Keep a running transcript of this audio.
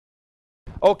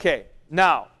Okay,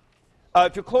 now,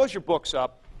 if you close your books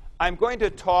up, I'm going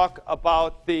to talk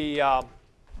about the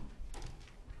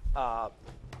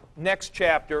next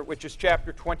chapter, which is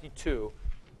chapter 22.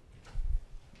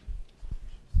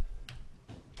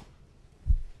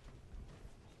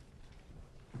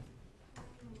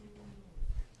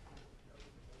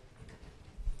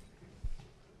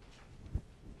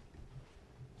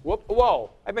 Whoa,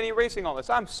 I've been erasing all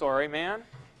this. I'm sorry, man.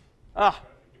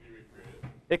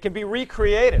 It can be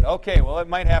recreated. Okay, well, it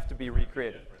might have to be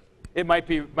recreated. It might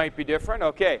be different.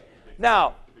 Okay.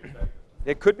 Now,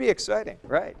 it could be exciting,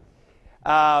 right?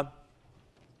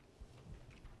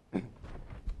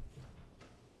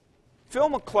 Phil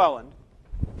McClelland,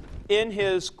 in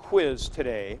his quiz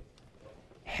today,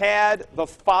 had the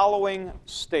following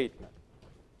statement.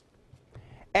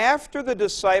 After the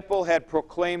disciple had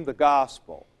proclaimed the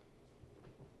gospel,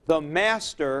 the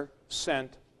master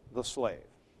sent the slave.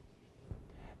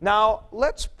 Now,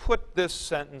 let's put this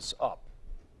sentence up.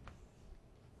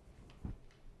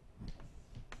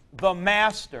 The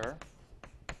master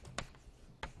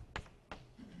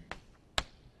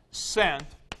sent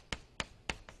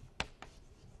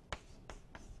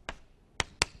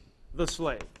the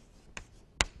slave.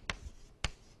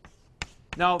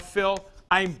 Now, Phil,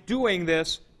 I'm doing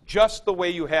this just the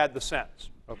way you had the sentence,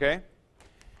 okay?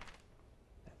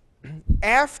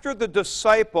 After the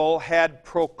disciple had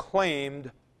proclaimed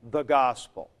the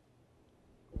gospel.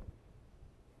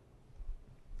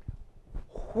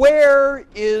 Where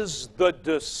is the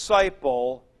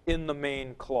disciple in the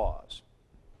main clause?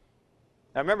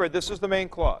 Now remember, this is the main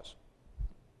clause.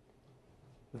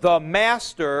 The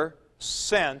master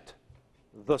sent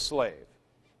the slave.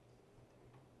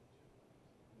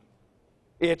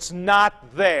 It's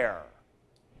not there.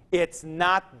 It's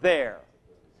not there.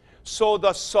 So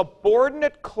the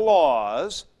subordinate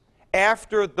clause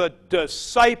after the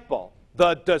disciple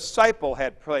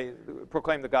had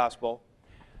proclaimed the gospel,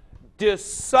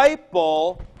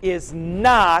 disciple is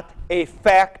not a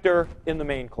factor in the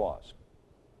main clause,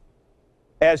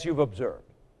 as you've observed.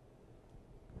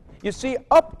 You see,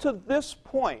 up to this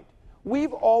point,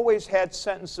 we've always had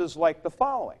sentences like the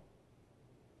following.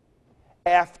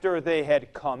 After they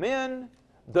had come in,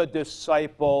 the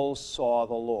disciples saw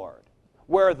the Lord.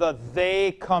 Where the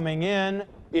they coming in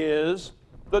is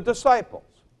the disciples.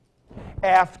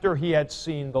 After he had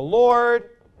seen the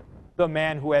Lord, the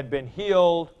man who had been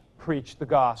healed preached the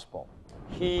gospel.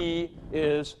 He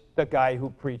is the guy who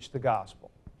preached the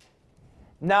gospel.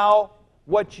 Now,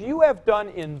 what you have done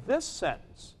in this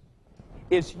sentence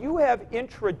is you have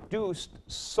introduced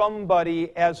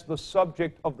somebody as the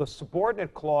subject of the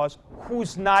subordinate clause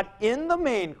who's not in the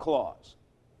main clause.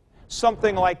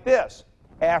 Something like this.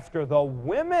 After the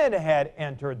women had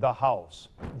entered the house,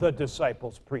 the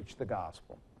disciples preached the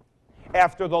gospel.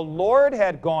 After the Lord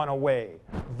had gone away,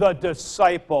 the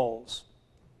disciples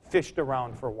fished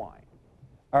around for wine.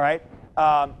 All right?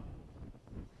 All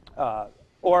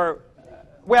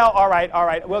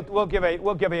right. We'll give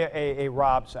a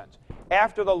Rob sense.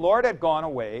 After the Lord had gone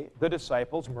away, the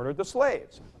disciples murdered the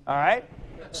slaves. All right?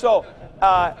 So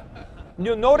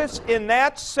you'll notice in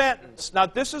that sentence, now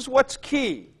this is what's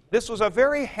key. This was a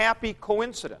very happy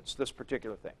coincidence, this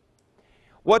particular thing.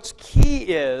 What's key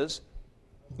is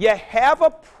you have a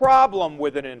problem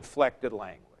with an inflected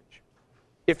language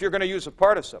if you're going to use a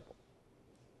participle.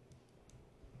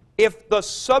 If the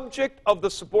subject of the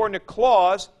subordinate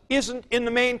clause isn't in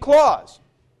the main clause.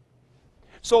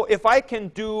 So if I can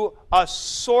do a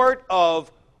sort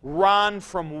of Ron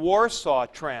from Warsaw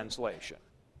translation,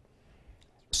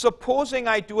 supposing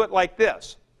I do it like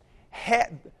this.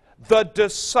 The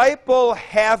disciple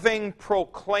having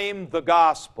proclaimed the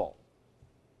gospel.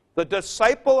 The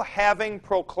disciple having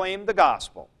proclaimed the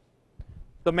gospel.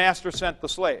 The master sent the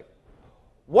slave.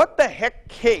 What the heck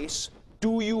case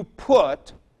do you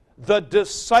put the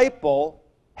disciple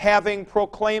having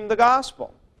proclaimed the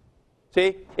gospel?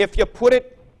 See, if you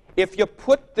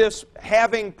put this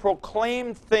having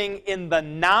proclaimed thing in the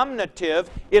nominative,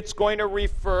 it's going to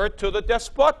refer to the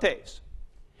despotes.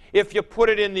 If you put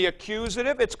it in the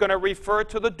accusative, it's going to refer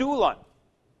to the doulos.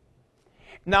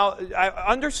 Now, I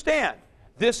understand,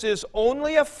 this is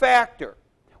only a factor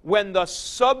when the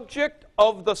subject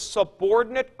of the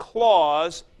subordinate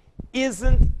clause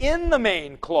isn't in the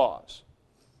main clause.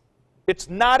 It's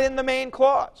not in the main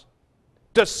clause.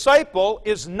 Disciple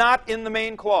is not in the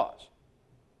main clause.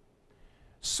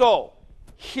 So,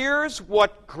 here's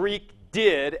what Greek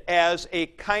did as a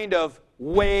kind of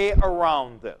way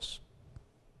around this.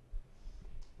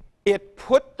 It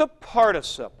put the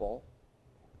participle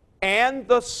and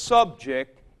the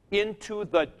subject into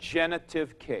the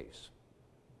genitive case.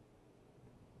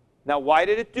 Now, why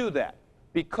did it do that?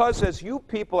 Because as you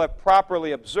people have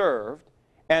properly observed,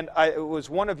 and it was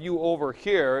one of you over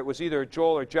here, it was either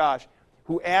Joel or Josh,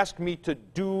 who asked me to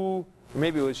do,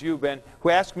 maybe it was you, Ben, who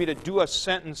asked me to do a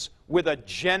sentence with a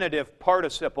genitive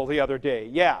participle the other day.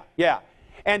 Yeah.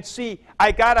 And see,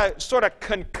 I got to sort of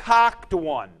concoct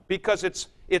one because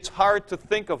it's hard to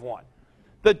think of one.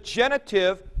 The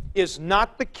genitive is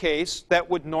not the case that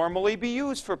would normally be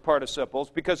used for participles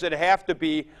because it'd have to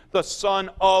be the son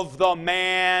of the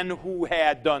man who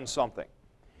had done something.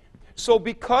 So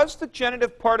because the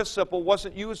genitive participle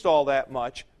wasn't used all that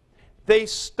much, they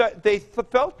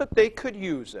felt that they could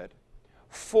use it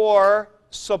for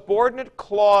subordinate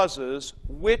clauses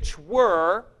which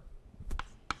were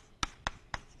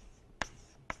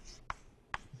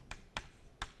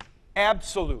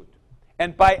absolute.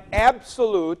 And by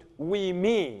absolute, we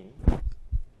mean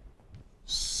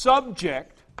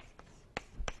subject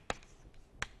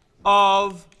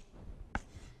of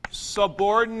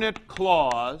subordinate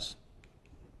clause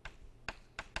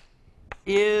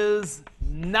is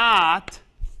not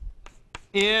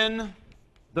in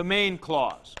the main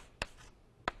clause.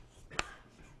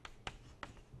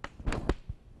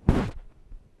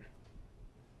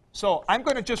 So I'm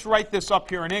going to just write this up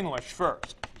here in English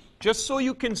first, just so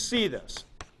you can see this.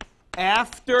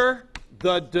 After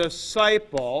the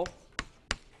disciple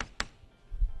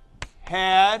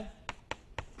had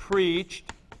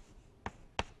preached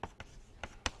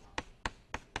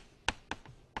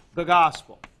the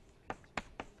gospel.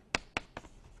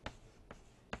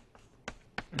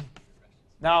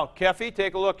 Now, Kefi,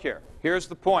 take a look here. Here's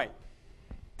the point.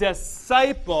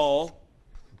 Disciple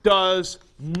does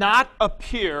not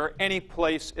appear any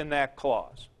place in that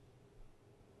clause.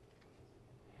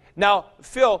 Now,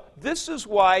 Phil, this is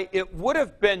why it would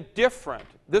have been different.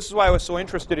 This is why I was so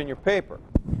interested in your paper.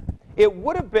 It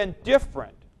would have been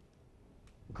different.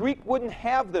 Greek wouldn't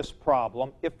have this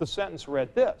problem if the sentence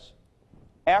read this.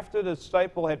 After the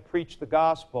disciple had preached the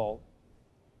gospel,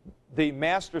 the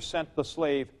master sent the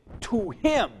slave to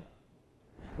him.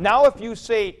 Now, if you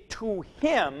say to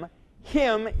him,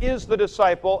 him is the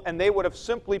disciple, and they would have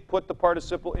simply put the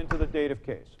participle into the dative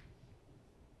case.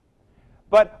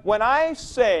 But when I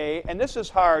say, and this is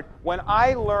hard, when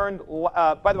I learned,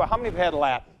 by the way, how many of you had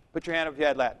Latin? Put your hand up if you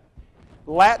had Latin.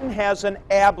 Latin has an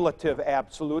ablative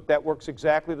absolute that works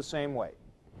exactly the same way.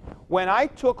 When I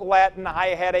took Latin,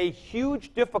 I had a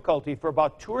huge difficulty for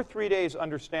about 2 or 3 days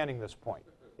understanding this point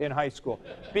in high school.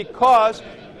 Because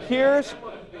here's...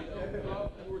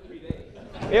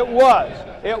 It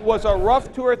was a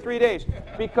rough 2 or 3 days.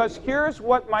 Because here's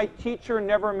what my teacher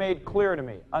never made clear to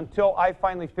me until I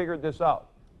finally figured this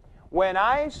out. When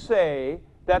I say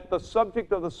that the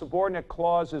subject of the subordinate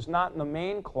clause is not in the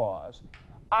main clause,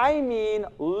 I mean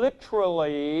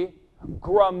literally,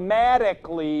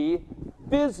 grammatically,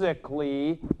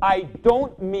 physically. I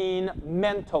don't mean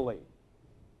mentally.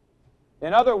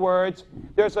 In other words,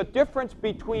 there's a difference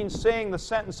between saying the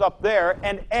sentence up there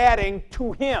and adding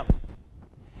to him.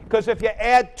 Because if you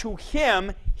add to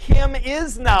him, him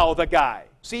is now the guy.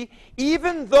 See,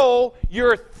 even though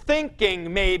you're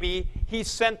thinking maybe he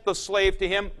sent the slave to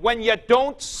him, when you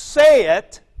don't say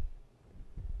it,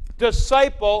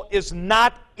 disciple is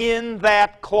not in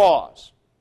that clause.